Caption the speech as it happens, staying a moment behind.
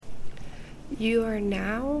You are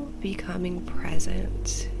now becoming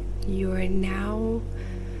present. You are now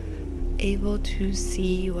able to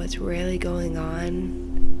see what's really going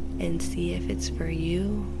on and see if it's for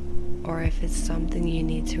you or if it's something you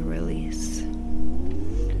need to release.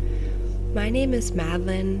 My name is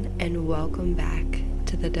Madeline, and welcome back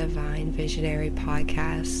to the Divine Visionary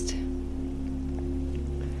Podcast.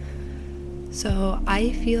 So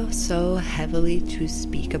I feel so heavily to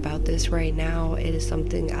speak about this right now. It is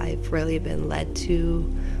something I've really been led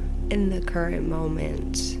to in the current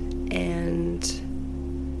moment, and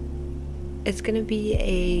it's going to be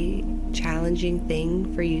a challenging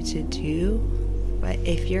thing for you to do, but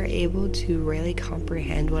if you're able to really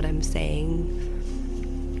comprehend what I'm saying,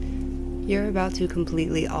 you're about to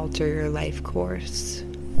completely alter your life course.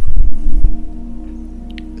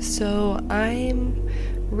 So I'm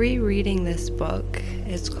rereading this book.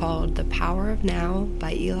 It's called The Power of Now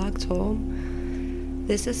by Eckhart Tolle.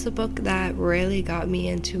 This is the book that really got me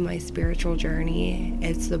into my spiritual journey.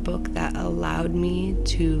 It's the book that allowed me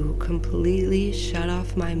to completely shut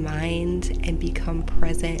off my mind and become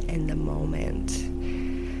present in the moment.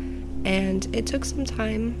 And it took some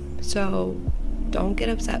time, so don't get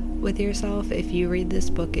upset with yourself if you read this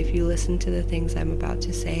book, if you listen to the things I'm about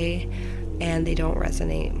to say and they don't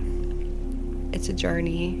resonate. It's a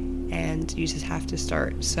journey and you just have to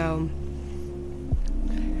start. So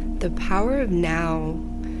The Power of Now,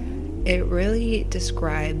 it really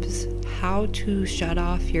describes how to shut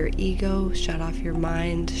off your ego, shut off your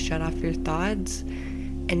mind, shut off your thoughts,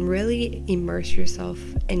 and really immerse yourself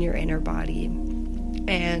in your inner body.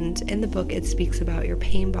 And in the book, it speaks about your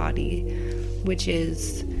pain body, which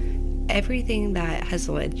is everything that has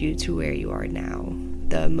led you to where you are now.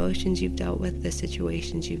 The emotions you've dealt with, the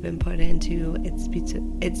situations you've been put into.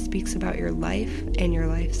 It speaks about your life and your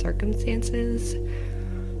life circumstances,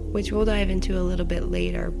 which we'll dive into a little bit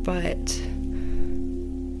later. But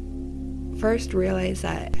first, realize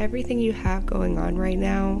that everything you have going on right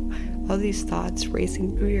now, all these thoughts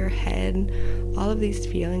racing through your head, all of these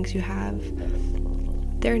feelings you have,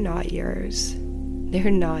 they're not yours.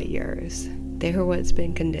 They're not yours. They're what's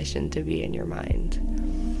been conditioned to be in your mind.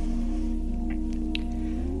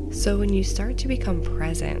 So when you start to become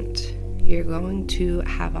present, you're going to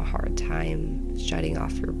have a hard time shutting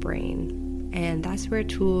off your brain. And that's where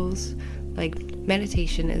tools like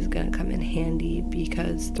meditation is going to come in handy,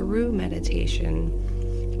 because through meditation,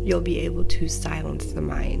 you'll be able to silence the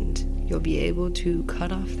mind. You'll be able to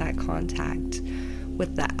cut off that contact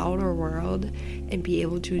with the outer world and be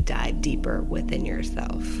able to dive deeper within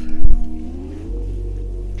yourself.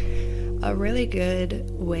 A really good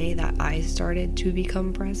way that I started to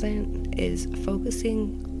become present is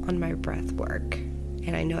focusing on my breath work.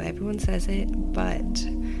 And I know everyone says it, but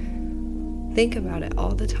think about it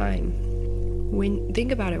all the time.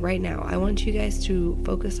 Think about it right now. I want you guys to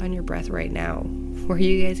focus on your breath right now. Were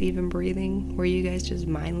you guys even breathing? Were you guys just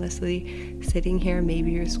mindlessly sitting here?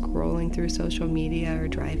 Maybe you're scrolling through social media or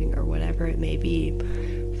driving or whatever it may be.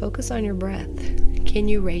 Focus on your breath. Can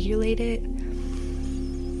you regulate it?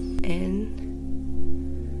 In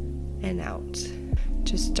and out.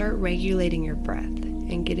 Just start regulating your breath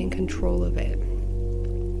and getting control of it.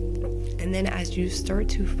 And then as you start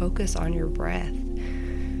to focus on your breath,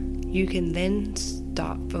 you can then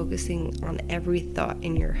stop focusing on every thought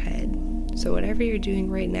in your head. So whatever you're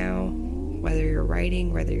doing right now, whether you're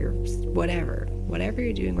writing, whether you're whatever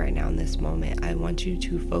you're doing right now in this moment, I want you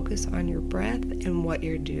to focus on your breath and what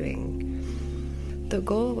you're doing. The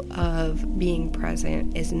goal of being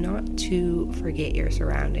present is not to forget your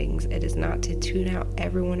surroundings. It is not to tune out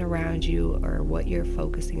everyone around you or what you're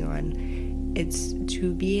focusing on. It's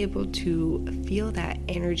to be able to feel that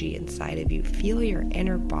energy inside of you, feel your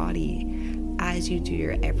inner body as you do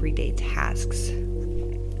your everyday tasks.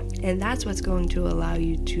 And that's what's going to allow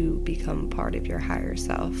you to become part of your higher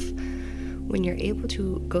self. When you're able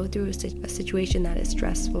to go through a situation that is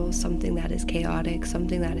stressful, something that is chaotic,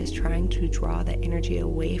 something that is trying to draw the energy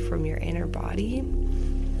away from your inner body,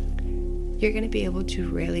 you're going to be able to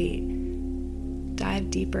really dive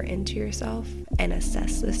deeper into yourself and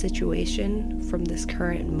assess the situation from this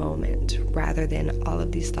current moment, rather than all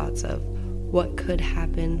of these thoughts of what could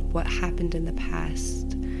happen, what happened in the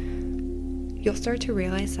past. You'll start to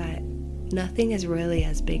realize that nothing is really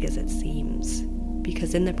as big as it seems.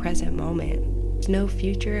 Because in the present moment, there's no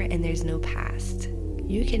future and there's no past.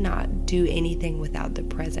 You cannot do anything without the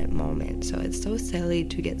present moment. So it's so silly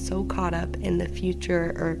to get so caught up in the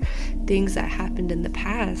future or things that happened in the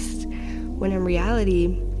past, when in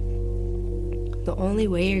reality, the only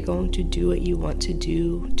way you're going to do what you want to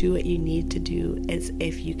do what you need to do, is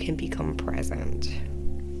if you can become present.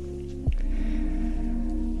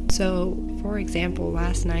 So, for example,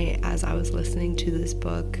 last night as I was listening to this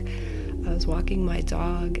book, I was walking my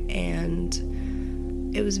dog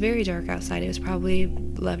and it was very dark outside. It was probably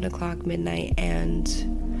 11 o'clock, midnight,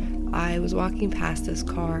 and I was walking past this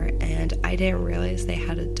car and I didn't realize they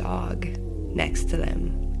had a dog next to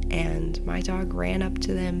them. And my dog ran up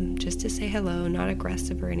to them just to say hello, not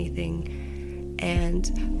aggressive or anything.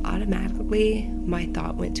 And automatically my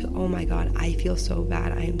thought went to, oh my God, I feel so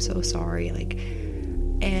bad. I am so sorry.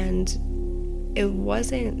 And it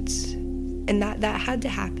wasn't, and that had to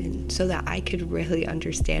happen so that I could really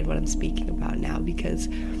understand what I'm speaking about now, because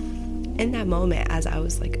in that moment, as I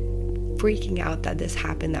was freaking out that this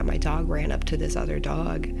happened, that my dog ran up to this other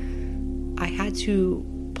dog, I had to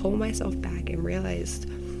pull myself back and realized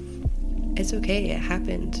it's okay, it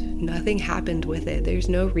happened. Nothing happened with it. There's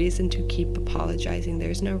no reason to keep apologizing.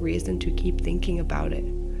 There's no reason to keep thinking about it.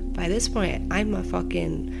 By this point, I'm a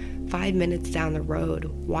fucking 5 minutes down the road.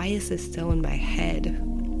 Why is this still in my head?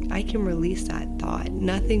 I can release that thought.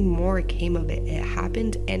 Nothing more came of it. It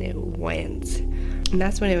happened and it went. And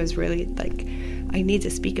that's when it was really I need to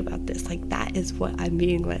speak about this. That is what I'm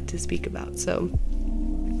being led to speak about. So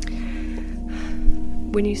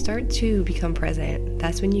when you start to become present,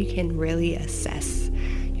 that's when you can really assess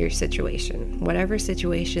your situation. Whatever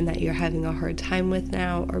situation that you're having a hard time with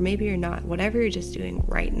now, or maybe you're not, whatever you're just doing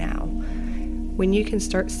right now, when you can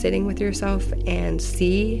start sitting with yourself and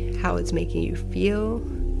see how it's making you feel,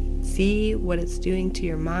 see what it's doing to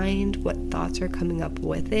your mind, what thoughts are coming up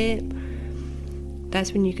with it,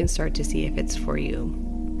 that's when you can start to see if it's for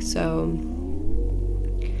you. So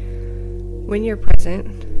when you're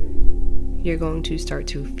present, you're going to start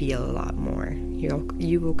to feel a lot more.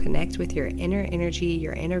 You will connect with your inner energy,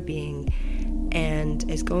 your inner being, and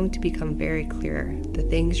it's going to become very clear. The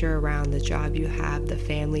things you're around, the job you have, the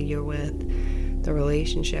family you're with, the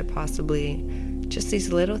relationship possibly, just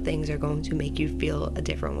these little things are going to make you feel a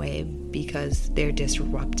different way because they're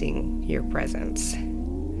disrupting your presence.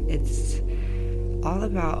 It's all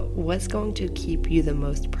about what's going to keep you the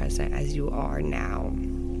most present as you are now.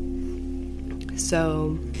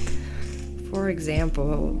 So, for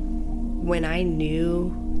example, when I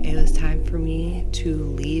knew it was time for me to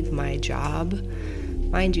leave my job,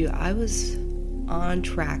 mind you, I was on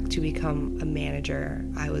track to become a manager.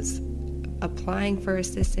 I was applying for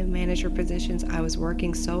assistant manager positions. I was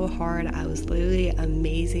working so hard. I was literally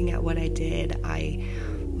amazing at what I did. I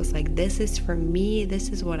was like, this is for me. This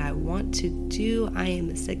is what I want to do. I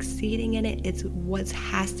am succeeding in it. It's what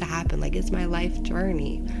has to happen. It's my life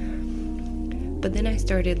journey. But then I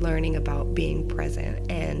started learning about being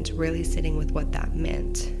present and really sitting with what that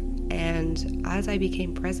meant. And as I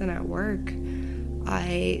became present at work,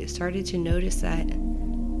 I started to notice that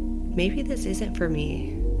maybe this isn't for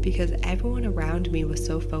me, because everyone around me was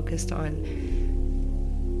so focused on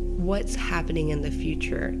what's happening in the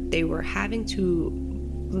future. They were having to,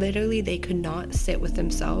 literally, they could not sit with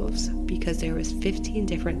themselves because there was 15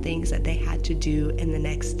 different things that they had to do in the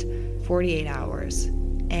next 48 hours.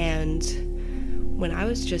 And when I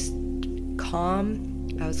was just calm,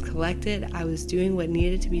 I was collected, I was doing what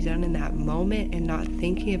needed to be done in that moment and not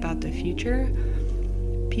thinking about the future,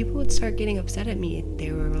 people would start getting upset at me.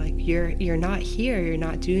 They were like, you're not here, you're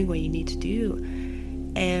not doing what you need to do.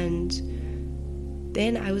 And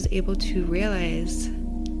then I was able to realize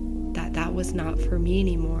that that was not for me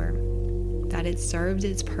anymore, that it served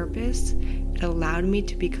its purpose. It allowed me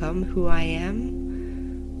to become who I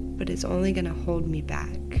am, but it's only going to hold me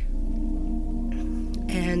back.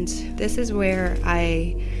 And this is where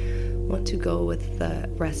I want to go with the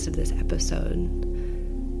rest of this episode.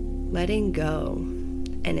 Letting go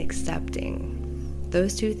and accepting.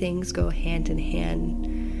 Those two things go hand in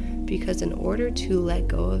hand, because in order to let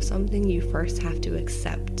go of something, you first have to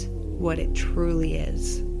accept what it truly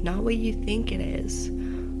is, not what you think it is.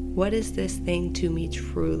 What is this thing to me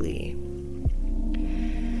truly?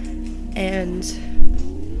 And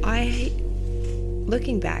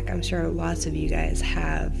looking back, I'm sure lots of you guys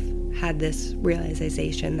have had this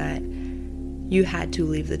realization that you had to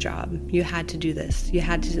leave the job. You had to do this. You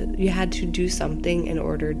had to do something in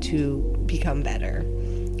order to become better.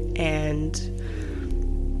 And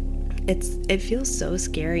it feels so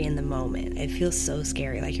scary in the moment. It feels so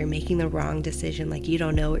scary, like you're making the wrong decision, like you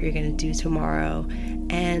don't know what you're going to do tomorrow.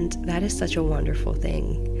 And that is such a wonderful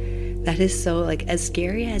thing. That is so, as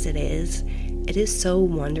scary as it is so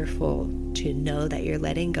wonderful to know that you're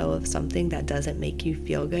letting go of something that doesn't make you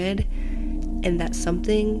feel good. And that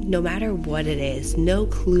something, no matter what it is, no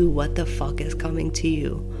clue what the fuck is coming to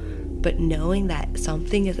you, but knowing that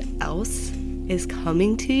something else is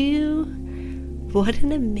coming to you, what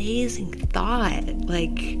an amazing thought.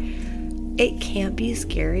 it can't be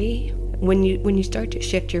scary when you start to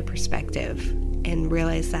shift your perspective and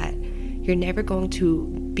realize that you're never going to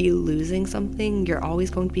be losing something. You're always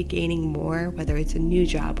going to be gaining more, whether it's a new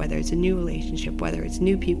job, whether it's a new relationship, whether it's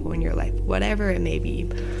new people in your life, whatever it may be.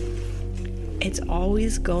 It's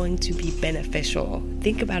always going to be beneficial.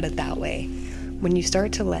 Think about it that way. When you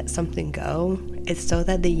start to let something go, it's so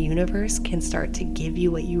that the universe can start to give you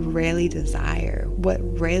what you really desire, what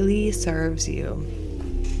really serves you.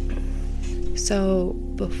 So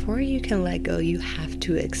before you can let go, you have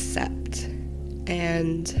to accept.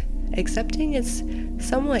 And accepting is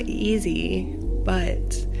somewhat easy,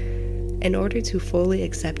 but in order to fully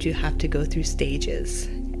accept, you have to go through stages.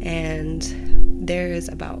 And there's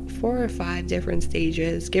about 4 or 5 different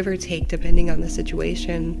stages, give or take, depending on the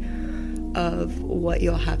situation, of what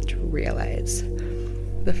you'll have to realize.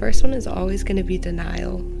 The first one is always going to be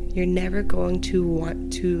denial. You're never going to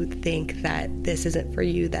want to think that this isn't for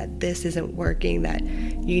you, that this isn't working, that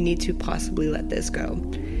you need to possibly let this go.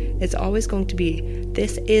 It's always going to be,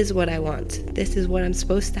 this is what I want. This is what I'm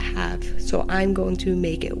supposed to have, so I'm going to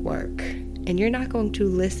make it work. And you're not going to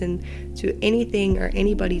listen to anything or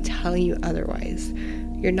anybody telling you otherwise.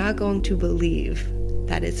 You're not going to believe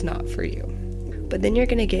that it's not for you. But then you're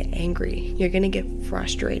going to get angry. You're going to get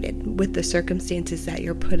frustrated with the circumstances that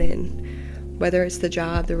you're put in, whether it's the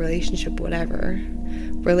job, the relationship, whatever,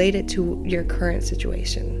 related to your current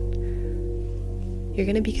situation. You're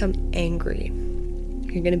going to become angry.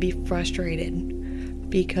 You're going to be frustrated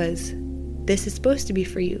because this is supposed to be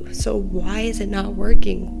for you. So why is it not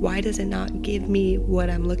working? Why does it not give me what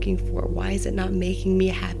I'm looking for? Why is it not making me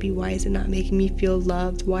happy? Why is it not making me feel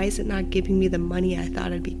loved? Why is it not giving me the money I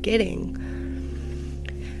thought I'd be getting?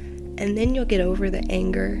 And then you'll get over the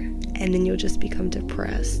anger, and then you'll just become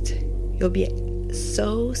depressed. You'll be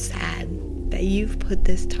so sad that you've put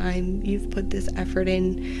this time, you've put this effort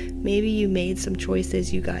in. Maybe you made some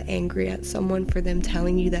choices, you got angry at someone for them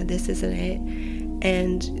telling you that this isn't it,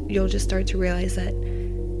 and you'll just start to realize that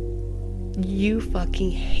you fucking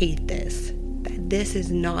hate this, that this is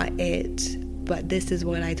not it, but this is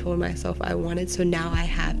what I told myself I wanted, so now I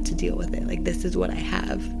have to deal with it. Like, this is what I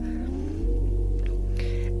have.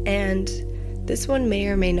 And this one may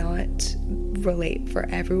or may not relate for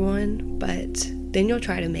everyone, but then you'll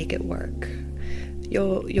try to make it work.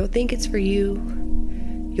 You'll think it's for you.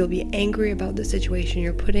 You'll be angry about the situation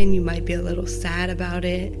you're put in. You might be a little sad about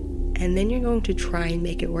it. And then you're going to try and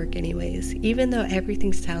make it work anyways. Even though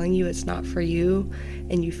everything's telling you it's not for you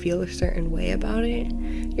and you feel a certain way about it,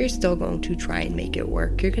 you're still going to try and make it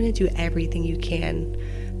work. You're going to do everything you can.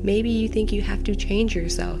 Maybe you think you have to change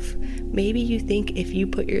yourself. Maybe you think if you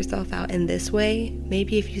put yourself out in this way,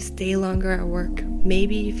 maybe if you stay longer at work,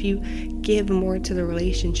 maybe if you give more to the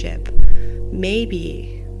relationship,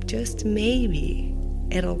 maybe, just maybe,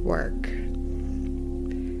 it'll work.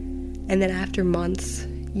 And then after months,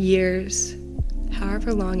 years,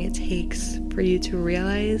 however long it takes for you to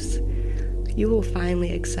realize, you will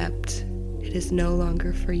finally accept it is no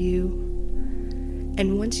longer for you.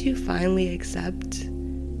 And once you finally accept,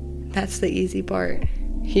 that's the easy part.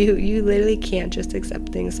 You literally can't just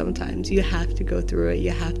accept things sometimes. You have to go through it.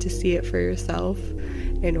 You have to see it for yourself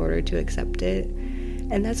in order to accept it.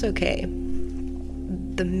 And that's okay.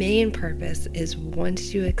 The main purpose is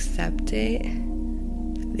once you accept it,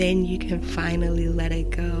 then you can finally let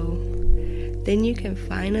it go. Then you can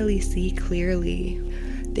finally see clearly.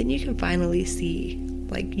 Then you can finally see,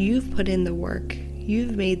 like, you've put in the work.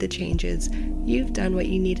 You've made the changes. You've done what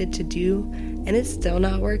you needed to do, and it's still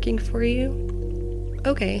not working for you.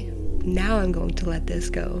 Okay, now I'm going to let this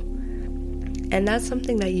go. And that's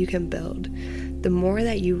something that you can build. The more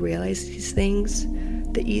that you realize these things,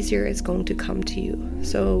 the easier it's going to come to you.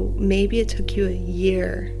 So maybe it took you a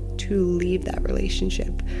year to leave that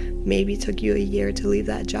relationship. Maybe it took you a year to leave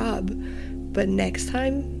that job. But next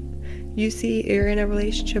time you see you're in a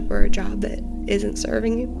relationship or a job that isn't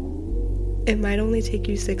serving you, it might only take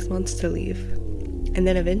you 6 months to leave. And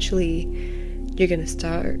then eventually you're going to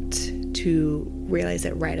start to realize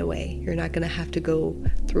it right away. You're not going to have to go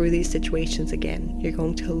through these situations again. You're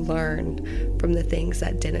going to learn from the things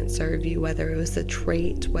that didn't serve you, whether it was the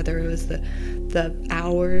trait, whether it was the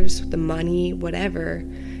hours, the money, whatever.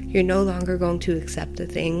 You're no longer going to accept the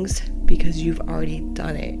things because you've already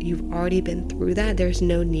done it. You've already been through that. There's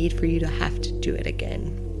no need for you to have to do it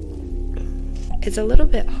again. It's a little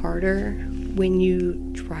bit harder when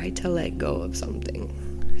you try to let go of something.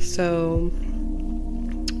 So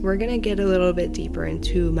we're going to get a little bit deeper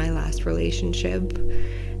into my last relationship.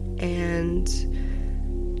 And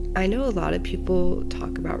I know a lot of people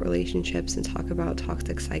talk about relationships and talk about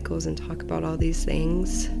toxic cycles and talk about all these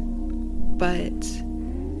things. But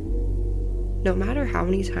no matter how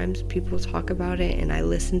many times people talk about it and I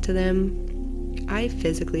listen to them, I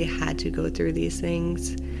physically had to go through these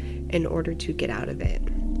things in order to get out of it.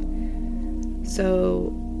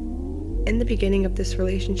 So in the beginning of this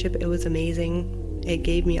relationship, it was amazing. It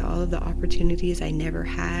gave me all of the opportunities I never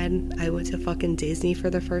had. I went to fucking Disney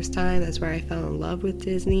for the first time. That's where I fell in love with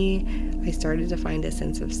Disney. I started to find a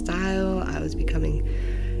sense of style. I was becoming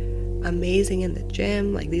amazing in the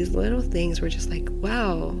gym. Like, these little things were just like,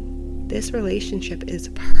 wow, this relationship is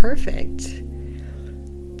perfect.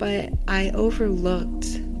 But I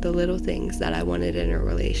overlooked the little things that I wanted in a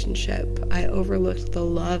relationship. I overlooked the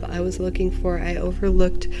love I was looking for. I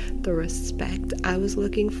overlooked the respect I was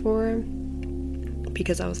looking for.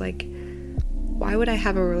 Because I was like, why would I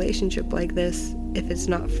have a relationship like this if it's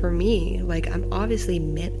not for me? Like, I'm obviously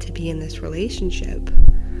meant to be in this relationship.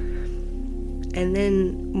 And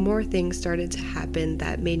then more things started to happen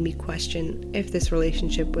that made me question if this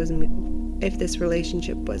relationship was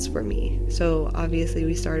for me. So obviously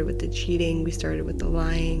we started with the cheating, we started with the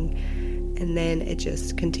lying, and then it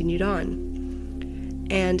just continued on.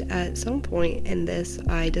 And at some point in this,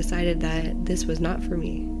 I decided that this was not for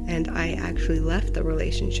me. And I actually left the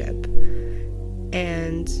relationship.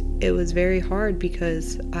 And it was very hard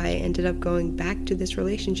because I ended up going back to this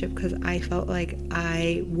relationship because I felt like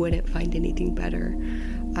I wouldn't find anything better.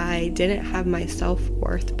 I didn't have my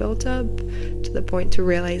self-worth built up to the point to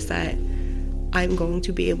realize that I'm going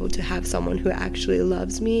to be able to have someone who actually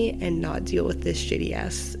loves me and not deal with this shitty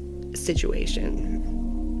ass situation.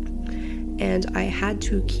 And I had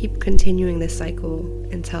to keep continuing this cycle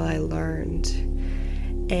until I learned.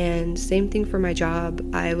 And same thing for my job.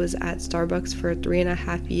 I was at Starbucks for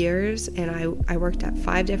 3.5 years, and I worked at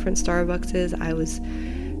 5 different Starbuckses. I was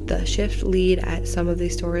the shift lead at some of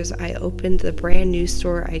these stores. I opened the brand new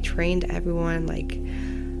store. I trained everyone,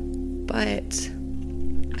 but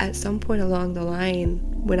at some point along the line,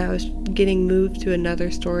 when I was getting moved to another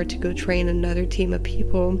store to go train another team of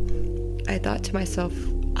people, I thought to myself,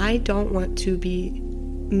 I don't want to be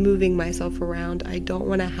moving myself around. I don't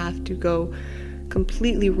want to have to go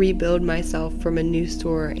completely rebuild myself from a new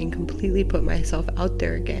store and completely put myself out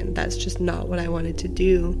there again. That's just not what I wanted to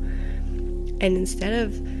do. And instead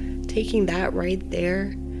of taking that right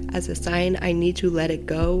there as a sign I need to let it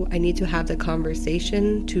go, I need to have the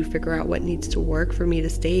conversation to figure out what needs to work for me to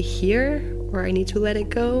stay here, or I need to let it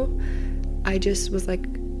go, I just was like,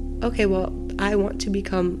 okay, well, I want to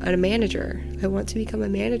become a manager. I want to become a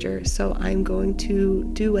manager, so I'm going to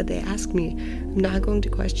do what they ask me. I'm not going to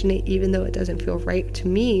question it, even though it doesn't feel right to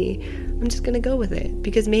me. I'm just going to go with it,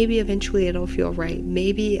 because maybe eventually it'll feel right.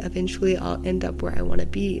 Maybe eventually I'll end up where I want to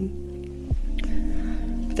be.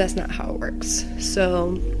 But that's not how it works.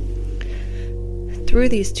 So through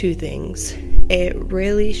these two things, it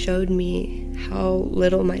really showed me how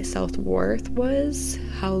little my self-worth was,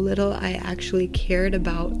 how little I actually cared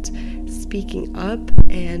about speaking up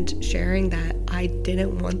and sharing that I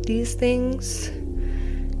didn't want these things.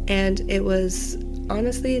 And it was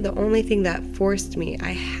honestly the only thing that forced me.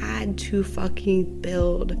 I had to fucking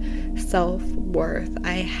build self-worth.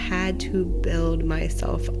 I had to build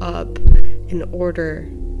myself up in order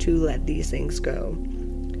to let these things go.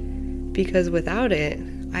 Because without it,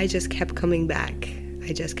 I just kept coming back.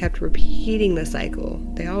 I just kept repeating the cycle.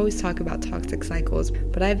 They always talk about toxic cycles,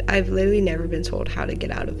 but I've literally never been told how to get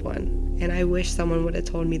out of one. And I wish someone would have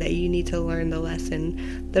told me that you need to learn the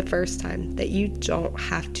lesson the first time, that you don't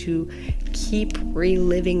have to keep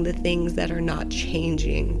reliving the things that are not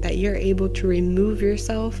changing, that you're able to remove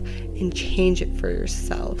yourself and change it for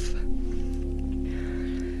yourself.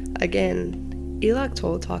 Again, Eckhart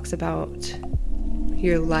Tolle talks about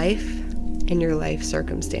your life and your life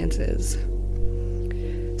circumstances.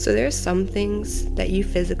 So there's some things that you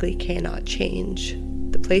physically cannot change.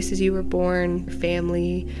 The places you were born, your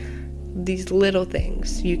family, these little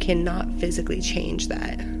things, you cannot physically change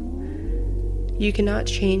that. You cannot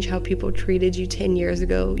change how people treated you 10 years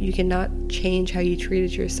ago. You cannot change how you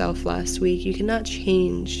treated yourself last week. You cannot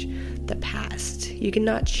change the past. You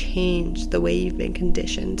cannot change the way you've been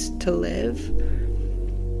conditioned to live.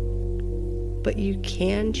 But you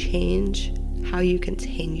can change how you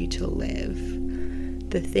continue to live.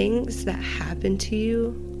 The things that happen to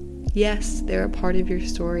you, yes, they're a part of your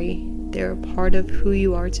story. They're a part of who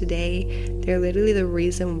you are today. They're literally the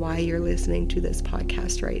reason why you're listening to this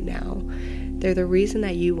podcast right now. They're the reason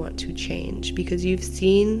that you want to change, because you've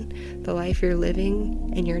seen the life you're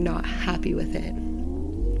living and you're not happy with it.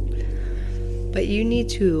 But you need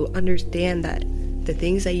to understand that the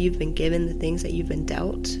things that you've been given, the things that you've been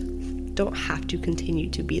dealt, don't have to continue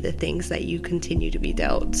to be the things that you continue to be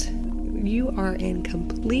dealt. You are in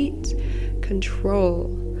complete control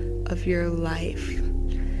of your life,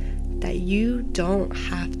 that you don't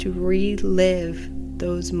have to relive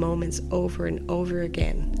those moments over and over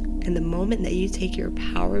again. And the moment that you take your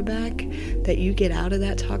power back, that you get out of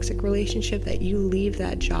that toxic relationship, that you leave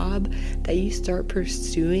that job, that you start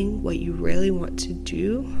pursuing what you really want to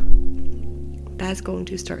do, that's going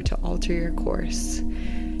to start to alter your course.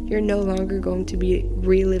 You're no longer going to be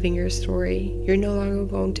reliving your story. You're no longer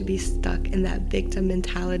going to be stuck in that victim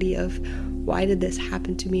mentality of, why did this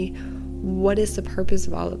happen to me? What is the purpose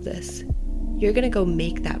of all of this? You're going to go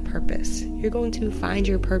make that purpose. You're going to find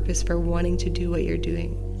your purpose for wanting to do what you're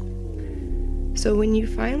doing. So when you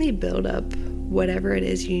finally build up whatever it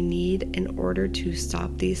is you need in order to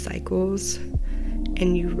stop these cycles,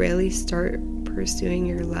 and you really start pursuing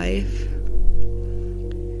your life,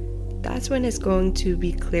 that's when it's going to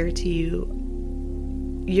be clear to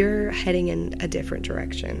you you're heading in a different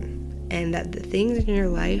direction, and that the things in your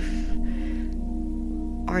life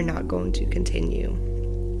are not going to continue.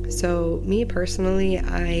 So me personally,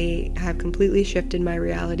 I have completely shifted my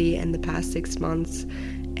reality in the past 6 months,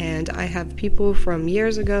 and I have people from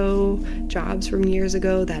years ago, jobs from years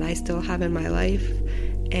ago that I still have in my life,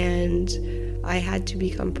 and I had to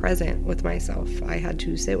become present with myself. I had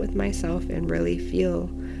to sit with myself and really feel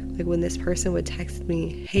like when this person would text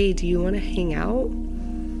me, hey, do you want to hang out?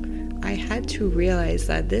 I had to realize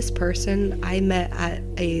that this person I met at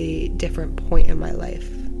a different point in my life,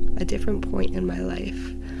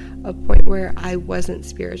 a point where I wasn't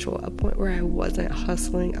spiritual, a point where I wasn't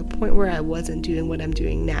hustling, a point where I wasn't doing what I'm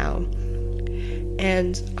doing now.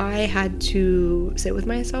 And I had to sit with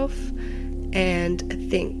myself and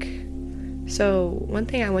think. So one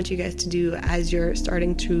thing I want you guys to do as you're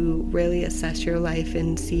starting to really assess your life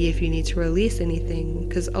and see if you need to release anything,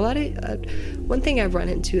 because one thing I've run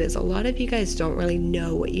into is a lot of you guys don't really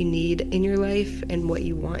know what you need in your life and what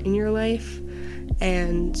you want in your life.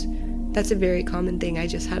 And that's a very common thing. I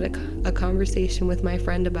just had a conversation with my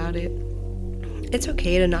friend about it. It's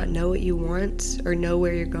okay to not know what you want or know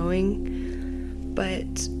where you're going,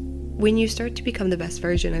 but when you start to become the best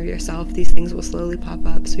version of yourself, these things will slowly pop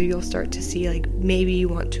up. So you'll start to see, like, maybe you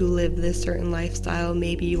want to live this certain lifestyle,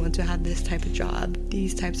 maybe you want to have this type of job,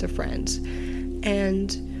 these types of friends.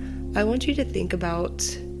 And I want you to think about,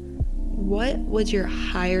 what would your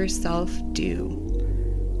higher self do?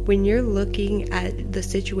 When you're looking at the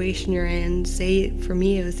situation you're in, say for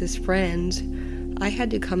me it was this friend, I had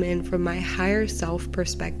to come in from my higher self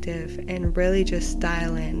perspective and really just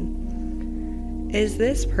dial in. Is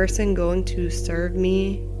this person going to serve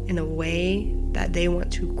me in a way that they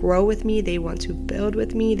want to grow with me, they want to build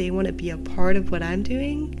with me, they want to be a part of what I'm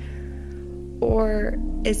doing? Or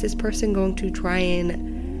is this person going to try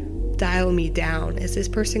and dial me down? Is this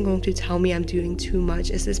person going to tell me I'm doing too much?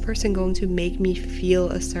 Is this person going to make me feel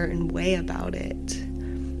a certain way about it?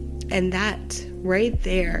 And that right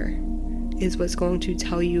there is what's going to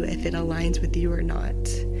tell you if it aligns with you or not.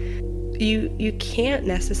 You can't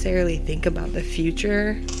necessarily think about the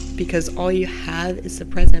future because all you have is the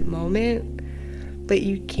present moment, but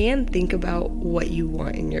you can think about what you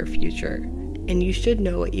want in your future. And you should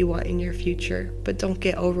know what you want in your future, but don't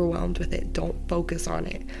get overwhelmed with it. Don't focus on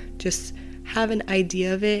it. Just have an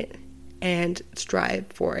idea of it and strive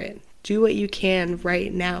for it. Do what you can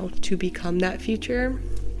right now to become that future.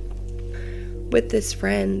 With this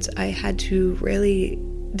friend, I had to really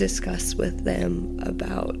discuss with them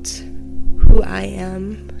about who I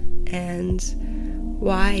am and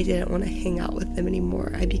why I didn't want to hang out with them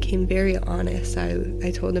anymore. I became very honest.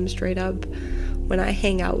 I told them straight up, when I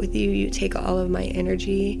hang out with you, you take all of my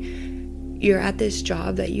energy. You're at this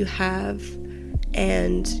job that you have,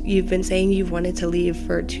 and you've been saying you've wanted to leave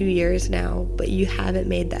for 2 years now, but you haven't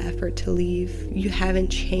made the effort to leave. You haven't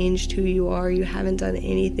changed who you are. You haven't done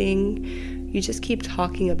anything. You just keep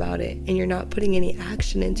talking about it, and you're not putting any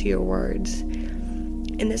action into your words.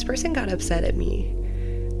 And this person got upset at me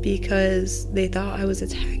because they thought I was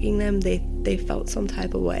attacking them. They felt some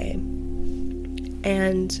type of way.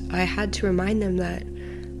 And I had to remind them that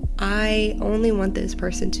I only want this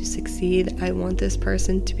person to succeed. I want this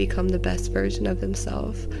person to become the best version of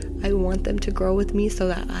themselves. I want them to grow with me so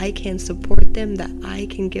that I can support them, that I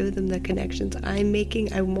can give them the connections I'm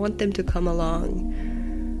making. I want them to come along.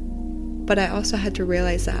 But I also had to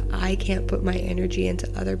realize that I can't put my energy into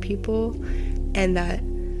other people, and that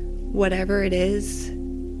whatever it is,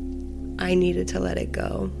 I needed to let it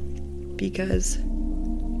go, because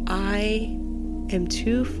I am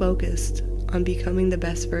too focused on becoming the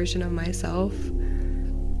best version of myself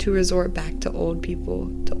to resort back to old people,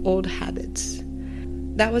 to old habits.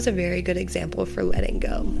 That was a very good example for letting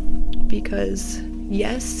go, because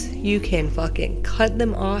Yes, you can fucking cut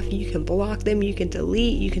them off, you can block them, you can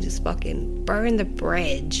delete, you can just fucking burn the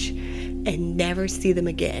bridge and never see them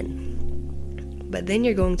again. But then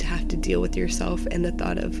you're going to have to deal with yourself and the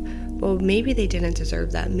thought of, well, maybe they didn't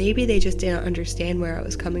deserve that. Maybe they just didn't understand where I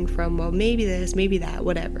was coming from. Well, maybe this, maybe that,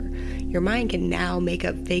 whatever. Your mind can now make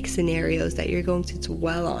up fake scenarios that you're going to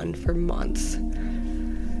dwell on for months.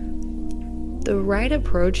 The right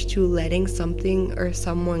approach to letting something or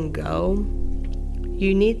someone go,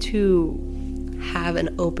 you need to have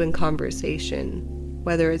an open conversation,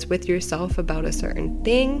 whether it's with yourself about a certain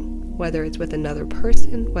thing, whether it's with another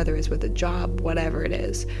person, whether it's with a job, whatever it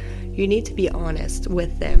is. You need to be honest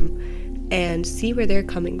with them and see where they're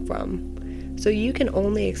coming from. So you can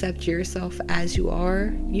only accept yourself as you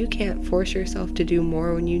are. You can't force yourself to do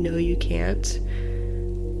more when you know you can't.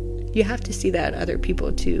 You have to see that in other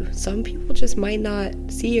people too. Some people just might not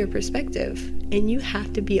see your perspective, and you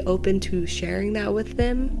have to be open to sharing that with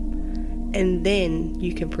them, and then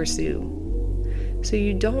you can pursue. So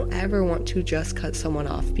you don't ever want to just cut someone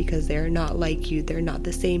off because they're not like you, they're not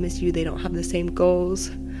the same as you, they don't have the same goals.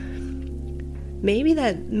 Maybe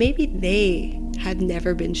they have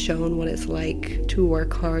never been shown what it's like to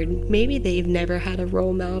work hard. Maybe they've never had a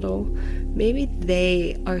role model. Maybe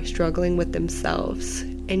they are struggling with themselves,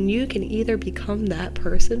 and you can either become that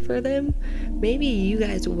person for them. Maybe you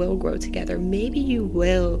guys will grow together. Maybe you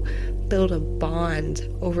will build a bond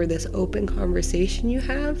over this open conversation you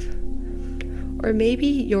have. Or maybe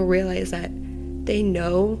you'll realize that they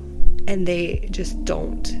know and they just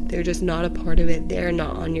don't. They're just not a part of it. They're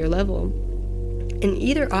not on your level. And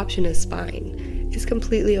either option is fine. It's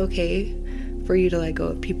completely okay for you to let go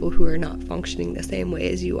of people who are not functioning the same way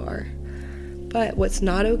as you are. But what's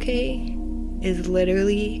not okay is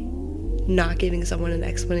literally not giving someone an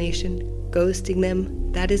explanation, ghosting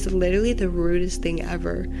them. That is literally the rudest thing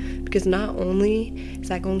ever, because not only is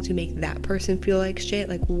that going to make that person feel like shit,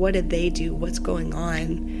 like what did they do, what's going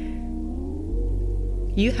on,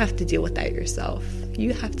 you have to deal with that yourself.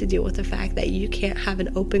 You have to deal with the fact that you can't have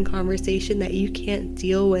an open conversation, that you can't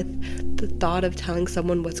deal with the thought of telling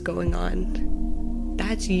someone what's going on.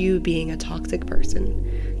 That's you being a toxic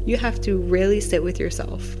person. You have to really sit with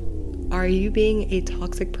yourself. Are you being a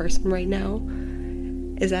toxic person right now?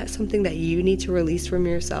 Is that something that you need to release from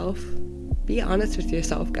yourself? Be honest with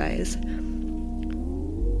yourself, guys.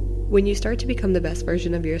 When you start to become the best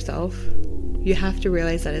version of yourself, you have to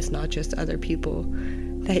realize that it's not just other people,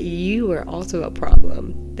 that you are also a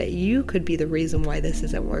problem, that you could be the reason why this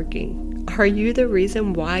isn't working. Are you the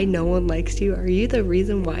reason why no one likes you? Are you the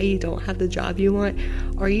reason why you don't have the job you want?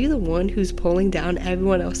 Are you the one who's pulling down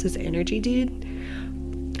everyone else's energy, dude?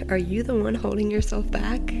 Are you the one holding yourself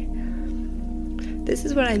back? This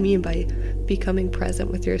is what I mean by becoming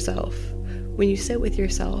present with yourself. When you sit with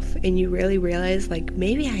yourself and you really realize, like,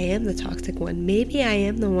 maybe I am the toxic one, maybe I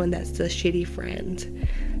am the one that's the shitty friend,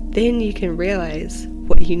 then you can realize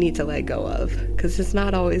what you need to let go of, because it's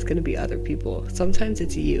not always going to be other people. Sometimes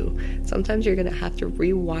it's you. Sometimes you're going to have to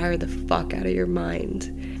rewire the fuck out of your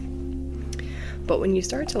mind. But when you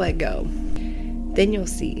start to let go, then you'll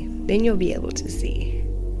see. Then you'll be able to see.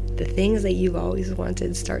 The things that you've always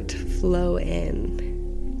wanted start to flow in,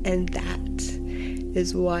 and that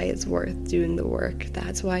is why it's worth doing the work.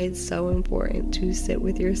 That's why it's so important to sit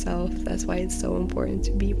with yourself. That's why it's so important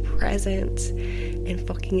to be present and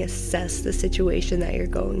fucking assess the situation that you're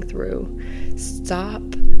going through. Stop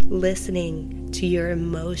listening to your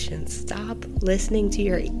emotions. Stop listening to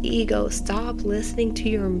your ego. Stop listening to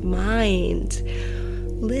your mind.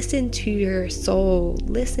 Listen to your soul.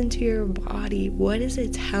 Listen to your body. What is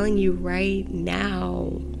it telling you right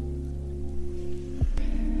now?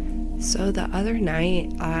 So the other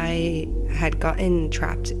night, I had gotten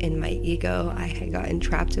trapped in my ego. I had gotten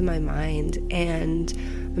trapped in my mind. And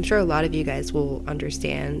I'm sure a lot of you guys will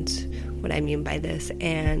understand what I mean by this.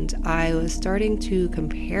 And I was starting to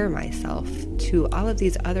compare myself to all of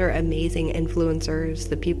these other amazing influencers,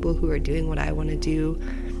 the people who are doing what I want to do.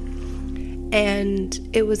 And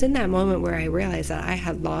it was in that moment where I realized that I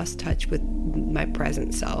had lost touch with my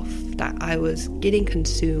present self, that I was getting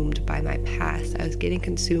consumed by my past. I was getting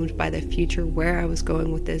consumed by the future, where I was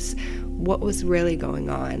going with this, what was really going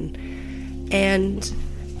on. And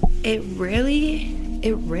it really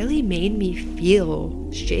made me feel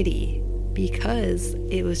shitty, because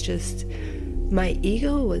it was just, my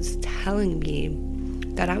ego was telling me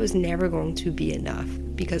that I was never going to be enough.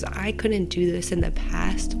 Because I couldn't do this in the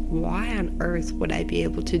past, why on earth would I be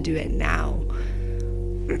able to do it now?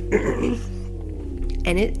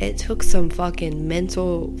 And it took some fucking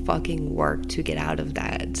mental fucking work to get out of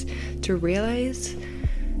that. To realize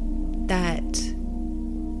that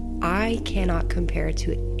I cannot compare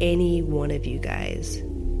to any one of you guys.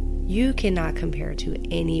 You cannot compare to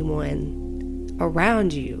anyone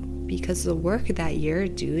around you, because the work that you're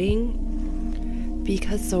doing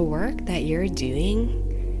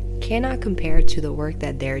cannot compare to the work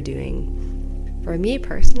that they're doing. For me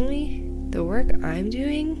personally, the work I'm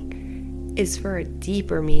doing is for a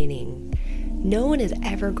deeper meaning. No one is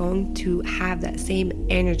ever going to have that same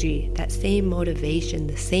energy, that same motivation,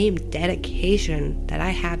 the same dedication that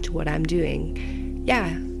I have to what I'm doing.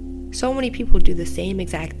 Yeah, so many people do the same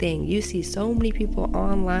exact thing. You see so many people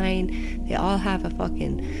online, they all have a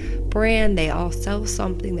fucking brand, they all sell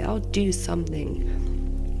something, they all do something.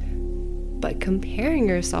 But comparing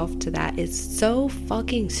yourself to that is so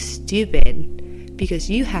fucking stupid, because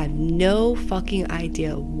you have no fucking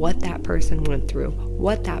idea what that person went through,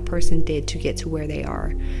 what that person did to get to where they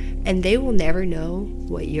are. And they will never know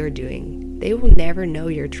what you're doing. They will never know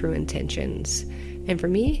your true intentions. And for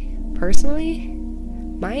me, personally,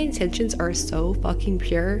 my intentions are so fucking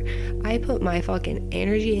pure. I put my fucking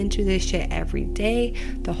energy into this shit every day.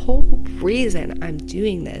 The whole reason I'm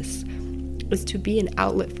doing this is to be an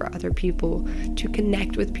outlet for other people, to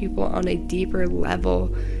connect with people on a deeper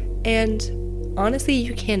level. And honestly,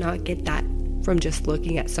 you cannot get that from just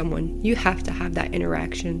looking at someone. You have to have that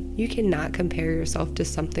interaction. You cannot compare yourself to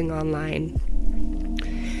something online.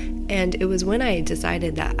 And it was when I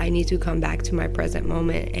decided that I need to come back to my present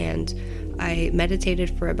moment, and I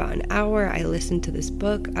meditated for about an hour. I listened to this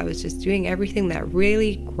book. I was just doing everything that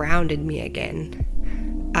really grounded me again.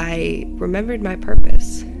 I remembered my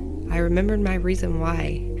purpose. I remembered my reason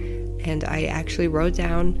why. And I actually wrote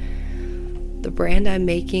down the brand I'm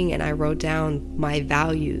making, and I wrote down my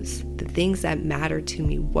values, the things that matter to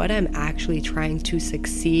me, what I'm actually trying to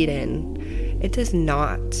succeed in. It does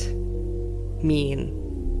not mean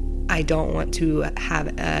I don't want to have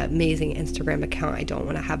an amazing Instagram account. I don't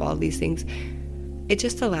want to have all these things. It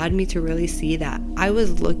just allowed me to really see that I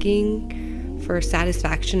was looking for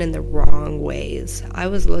satisfaction in the wrong ways. I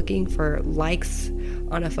was looking for likes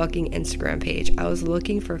on a fucking Instagram page. I was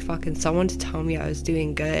looking for fucking someone to tell me I was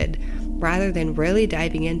doing good, rather than really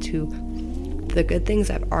diving into the good things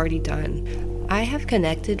I've already done. I have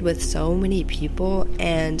connected with so many people,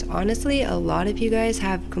 and honestly, a lot of you guys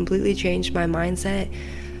have completely changed my mindset.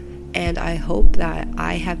 And I hope that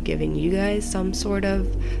I have given you guys some sort of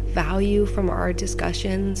value from our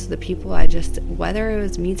discussions. The people whether it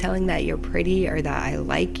was me telling that you're pretty or that I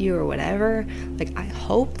like you or whatever, I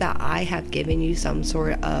hope that I have given you some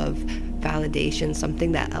sort of validation,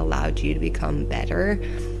 something that allowed you to become better.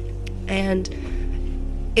 And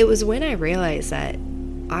it was when I realized that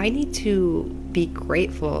I need to be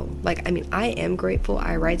grateful. I am grateful.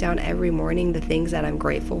 I write down every morning the things that I'm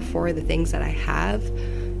grateful for, the things that I have.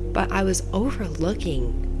 But I was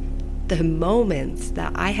overlooking the moments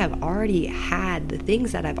that I have already had, the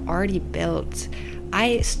things that I've already built.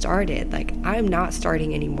 I started, I'm not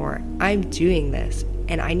starting anymore. I'm doing this,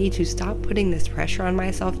 and I need to stop putting this pressure on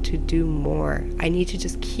myself to do more. I need to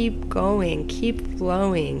just keep going, keep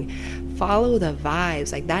flowing, follow the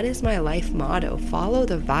vibes. That is my life motto, follow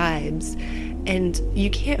the vibes. And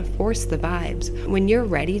you can't force the vibes. When you're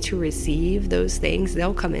ready to receive those things,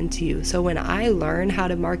 they'll come into you. So when I learn how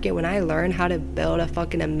to market, when I learn how to build a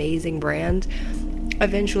fucking amazing brand,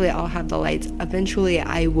 eventually I'll have the lights. Eventually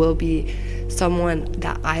I will be someone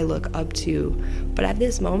that I look up to. But at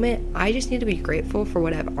this moment, I just need to be grateful for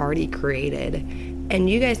what I've already created. And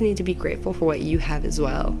you guys need to be grateful for what you have as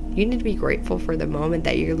well. You need to be grateful for the moment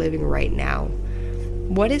that you're living right now.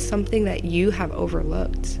 What is something that you have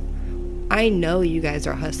overlooked? I know you guys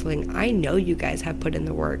are hustling. I know you guys have put in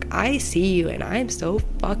the work. I see you, and I'm so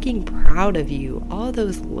fucking proud of you. All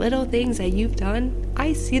those little things that you've done,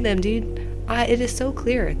 I see them, dude. It is so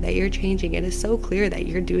clear that you're changing. It is so clear that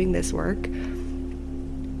you're doing this work.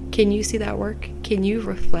 Can you see that work? Can you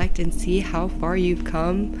reflect and see how far you've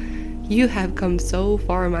come? You have come so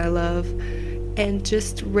far, my love. And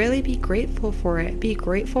just really be grateful for it. Be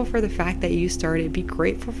grateful for the fact that you started. Be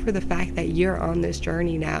grateful for the fact that you're on this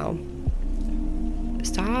journey now.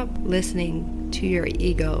 Stop listening to your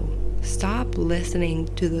ego. Stop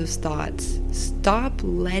listening to those thoughts. Stop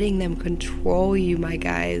letting them control you, my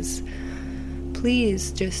guys.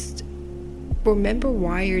 Please just remember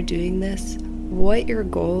why you're doing this, what your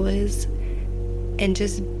goal is, and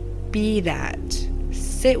just be that.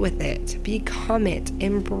 Sit with it, become it,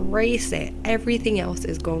 embrace it. Everything else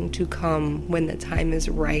is going to come when the time is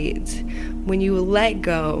right. When you let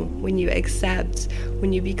go, when you accept,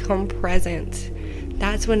 when you become present,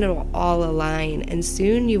 that's when it'll all align. And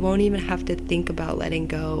soon you won't even have to think about letting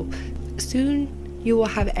go. Soon you will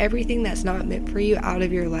have everything that's not meant for you out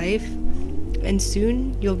of your life. And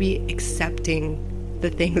soon you'll be accepting the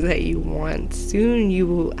things that you want. Soon you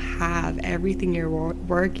will have everything you're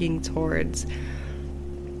working towards.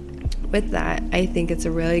 With that, I think it's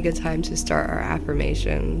a really good time to start our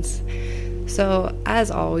affirmations. So,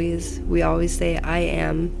 as always, we always say, I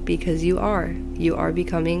am because you are. You are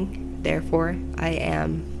becoming, therefore, I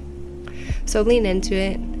am. So lean into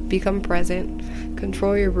it, become present,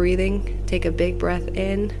 control your breathing, take a big breath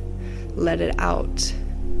in, let it out.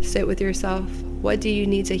 Sit with yourself. What do you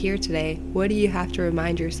need to hear today? What do you have to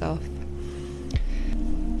remind yourself?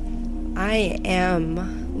 I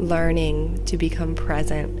am learning to become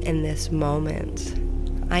present in this moment.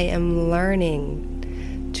 I am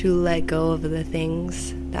learning to let go of the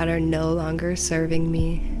things that are no longer serving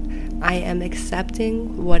me. I am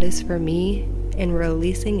accepting what is for me and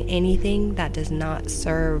releasing anything that does not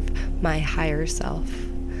serve my higher self.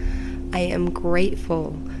 I am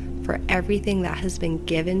grateful for everything that has been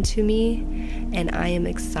given to me, and I am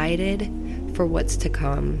excited for what's to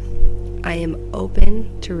come. I am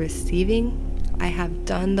open to receiving. I have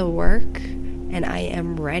done the work, and I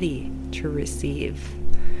am ready to receive.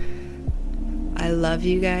 I love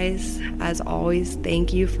you guys. As always,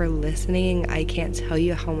 thank you for listening. I can't tell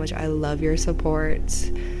you how much I love your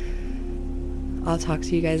support. I'll talk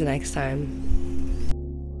to you guys next time.